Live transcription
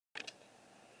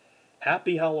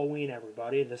Happy Halloween,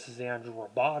 everybody. This is Andrew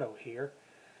Roboto here.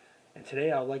 And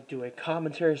today I would like to do a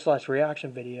commentary /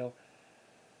 reaction video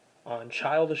on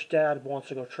Childish Dad Wants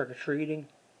to Go Trick-or-Treating,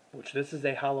 which this is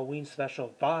a Halloween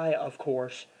special by, of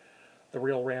course,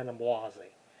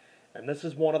 TheRealRandomLozzie. And this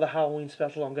is one of the Halloween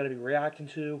specials I'm going to be reacting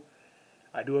to.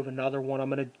 I do have another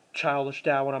one Childish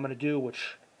Dad one I'm going to do,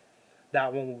 which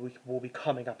that one will be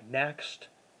coming up next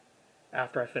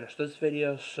after I finish this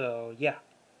video, so yeah.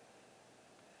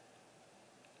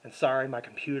 And sorry, my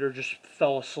computer just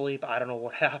fell asleep. I don't know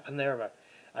what happened there, but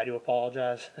I do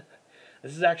apologize.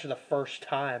 This is actually the first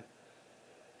time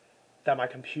that my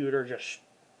computer just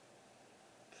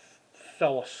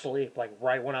fell asleep, like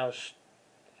right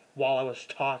while I was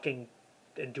talking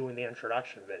and doing the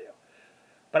introduction video.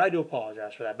 But I do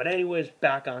apologize for that. But anyways,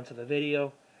 back onto the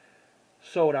video.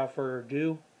 So without further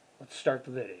ado, let's start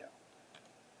the video.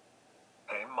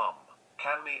 Hey Mom,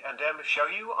 can me and Emma show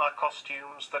you our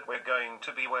costumes that we're going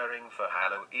to be wearing for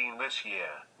Halloween this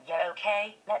year? Yeah,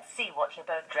 okay. Let's see what you're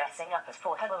both dressing up as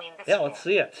for Halloween this year. Yeah, let's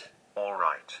see it.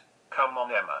 Alright. Come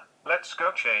on Emma, let's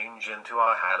go change into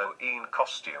our Halloween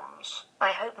costumes.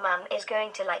 I hope Mum is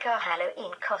going to like our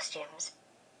Halloween costumes.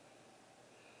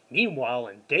 Meanwhile,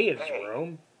 in Dave's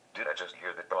room... Did I just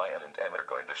hear that Brian and Emma are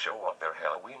going to show off their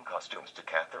Halloween costumes to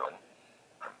Catherine?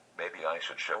 Maybe I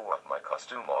should show off my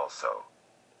costume also.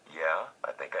 Yeah,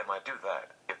 I think I might do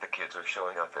that. If the kids are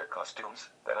showing off their costumes,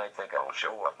 then I think I will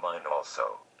show off mine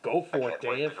also. Go for it, I can't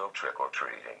wait Dave. to go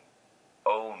trick-or-treating.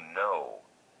 Oh no.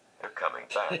 They're coming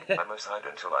back. I must hide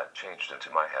until I've changed into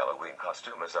my Halloween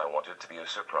costume, as I want it to be a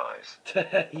surprise.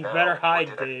 You better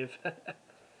hide, Dave.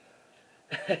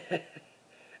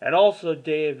 And also,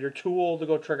 Dave, you're too old to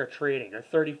go trick-or-treating. You're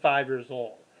 35 years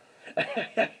old.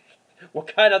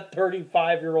 What kind of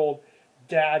 35-year-old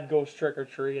dad goes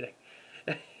trick-or-treating?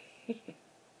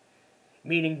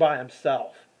 Meaning by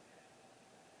himself.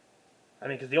 I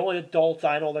mean, because the only adults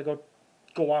I know that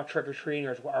go out trick-or-treating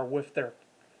are with their,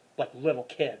 like, little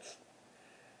kids.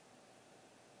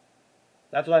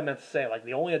 That's what I meant to say. Like,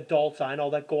 the only adults I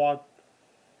know that go out,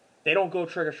 they don't go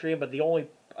trick-or-treating, but the only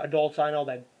adults I know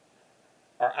that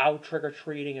are out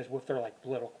trick-or-treating is with their, like,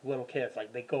 little kids.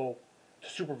 Like, they go to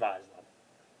supervise them.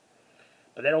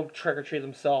 But they don't trick-or-treat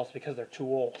themselves because they're too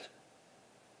old.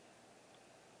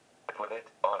 Put it,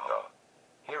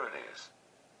 here it is.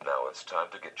 Now it's time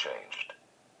to get changed.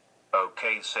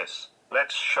 Okay sis,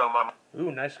 let's show Mom. Ooh,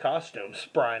 nice costumes,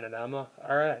 Brian and Emma.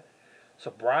 Alright.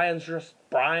 So Brian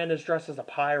is dressed as a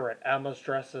pirate, Emma's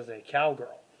dressed as a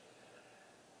cowgirl.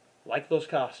 Like those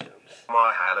costumes.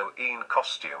 My Halloween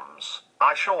costumes.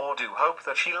 I sure do hope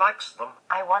that she likes them.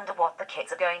 I wonder what the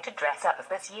kids are going to dress up as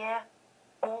this year.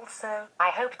 Also, I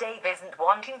hope Dave isn't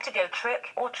wanting to go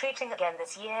trick-or-treating again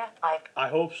this year. I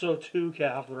hope so too,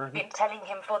 Catherine. Been telling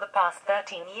him for the past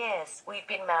 13 years we've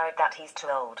been married that he's too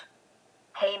old.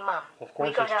 Hey Mum,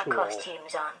 we got our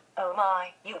costumes on. Oh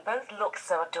my, you both look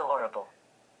so adorable.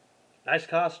 Nice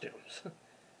costumes.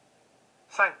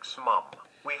 Thanks, Mom.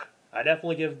 I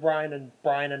definitely give Brian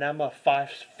and Emma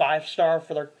five stars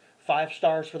for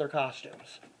their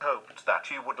costumes. Hoped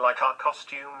that you would like our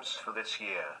costumes for this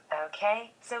year.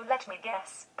 Okay, so let me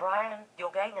guess. Brian,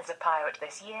 you're going as a pirate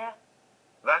this year?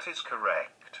 That is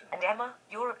correct. And Emma,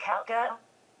 you're a cowgirl?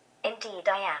 Indeed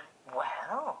I am.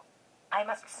 Well, I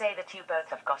must say that you both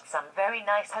have got some very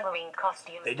nice Halloween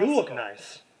costumes. They do look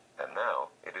nice. And now,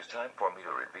 it is time for me to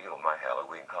reveal my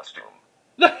Halloween costume.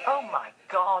 Oh my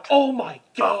god. Oh my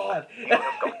god. You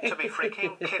have got to be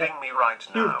freaking kidding me right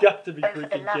now. You've got to be Oh, for the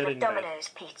freaking love kidding of me. Domino's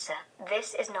Pizza,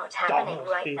 this is not happening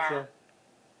Domino's Pizza. now.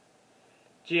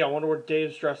 Gee, I wonder what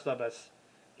Dave's dressed up as.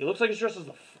 He looks like he's dressed as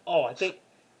the...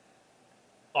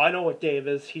 I know what Dave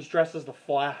is. He's dressed as the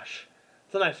Flash.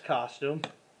 It's a nice costume.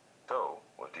 So,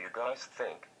 what do you guys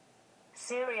think?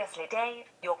 Seriously, Dave,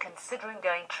 you're considering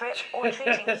going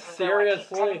trick-or-treating even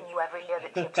Seriously? though I keep telling you every year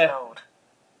that you're too old.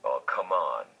 Oh, come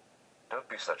on. Don't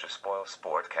be such a spoiled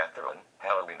sport, Catherine.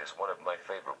 Halloween is one of my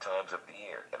favorite times of the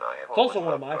year, and I have It's also always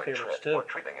one of loved my going favorites, too.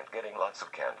 trick-or-treating and getting lots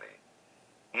of candy.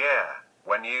 Yeah,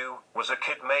 when you was a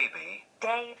kid maybe.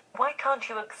 Dave, why can't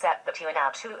you accept that you are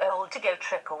now too old to go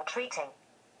trick-or-treating?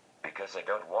 Because I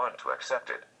don't want to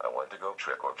accept it. I want to go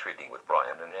trick-or-treating with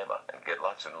Brian and Emma and get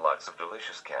lots and lots of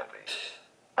delicious candy.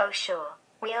 Oh sure,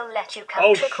 we'll let you come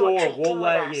Oh, trick-or-treating sure, we'll with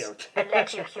let us you. and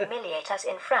let you humiliate us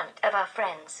in front of our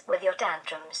friends with your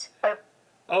tantrums.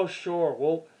 Oh, sure.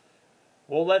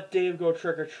 We'll let Dave go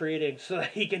trick-or-treating so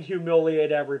that he can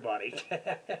humiliate everybody.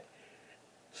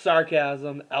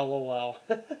 Sarcasm, LOL.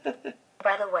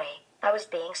 By the way, I was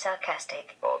being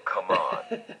sarcastic. Oh, come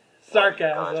on.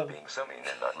 Sarcasm. Why are you guys being so mean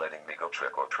and not letting me go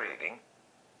trick-or-treating?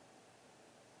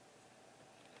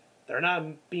 They're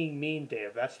not being mean,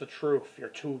 Dave. That's the truth.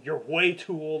 You're way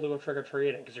too old to go trick or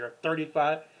treating because you're a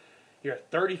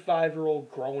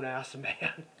 35-year-old grown ass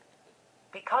man.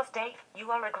 Because, Dave,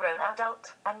 you are a grown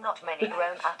adult, and not many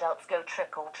grown adults go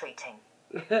trick-or-treating.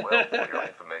 Well, for your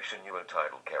information, you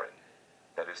entitled Karen.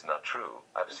 That is not true.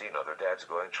 I've seen other dads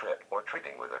going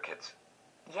trick-or-treating with their kids.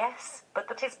 Yes, but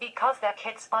that is because their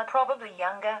kids are probably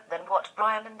younger than what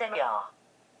Brian and Emmy are.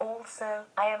 Also,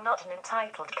 I am not an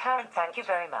entitled Karen, thank you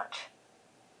very much.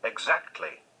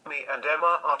 Exactly. Me and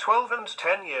Emma are 12 and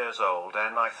 10 years old,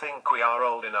 and I think we are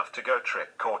old enough to go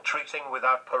trick-or-treating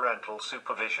without parental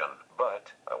supervision.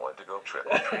 But I want to go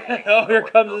trick-or-treating. Oh, here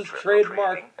comes his trick-or-treating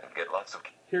trademark. And get lots of...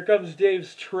 Here comes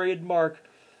Dave's trademark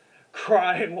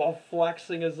crying while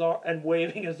flexing his arm and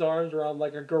waving his arms around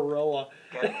like a gorilla.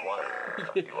 Getting water.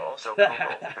 You also cruel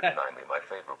to deny me my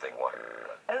favorite thing, water.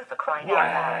 Oh, for crying out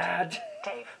loud. What?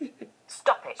 Dave,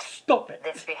 stop it. Stop it.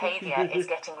 This behavior is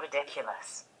getting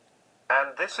ridiculous.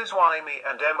 And this is why me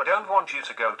and Emma don't want you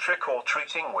to go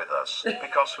trick-or-treating with us,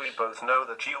 because we both know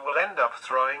that you will end up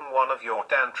throwing one of your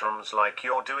tantrums like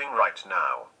you're doing right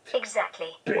now.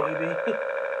 Exactly. Baby.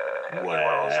 You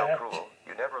are also cruel.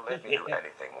 You never let me do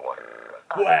anything, water.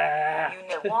 You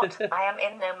know what? I am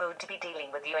in no mood to be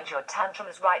dealing with you and your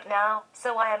tantrums right now,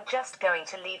 so I am just going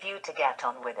to leave you to get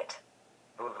on with it.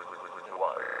 Water.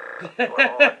 You are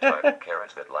all entitled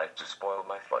Karens that like to spoil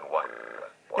my fun, water.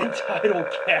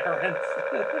 Entitled Karens.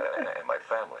 And my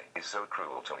family is so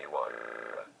cruel to me,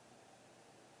 water.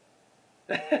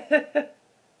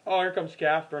 Oh, here comes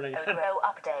Catherine again. Oh, grow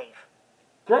up, Dave.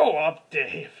 Grow up,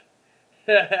 Dave.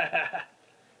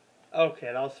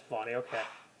 Okay, that was funny. Okay.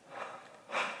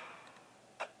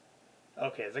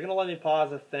 Okay, is it gonna let me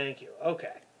pause it? Thank you.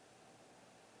 Okay.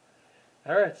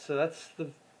 Alright, so that's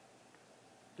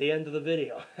the end of the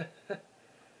video.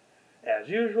 As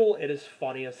usual, it is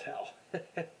funny as hell.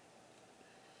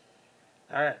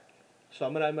 Alright. So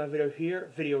I'm gonna end my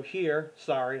video here.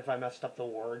 Sorry if I messed up the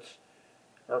words.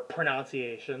 Or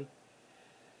pronunciation.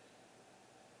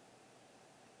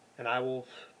 And I will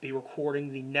be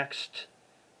recording the next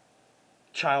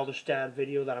Childish Dad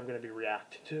video that I'm going to be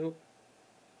reacting to.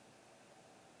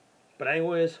 But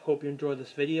anyways, hope you enjoyed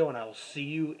this video, and I will see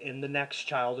you in the next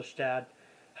Childish Dad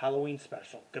Halloween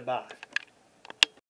special. Goodbye.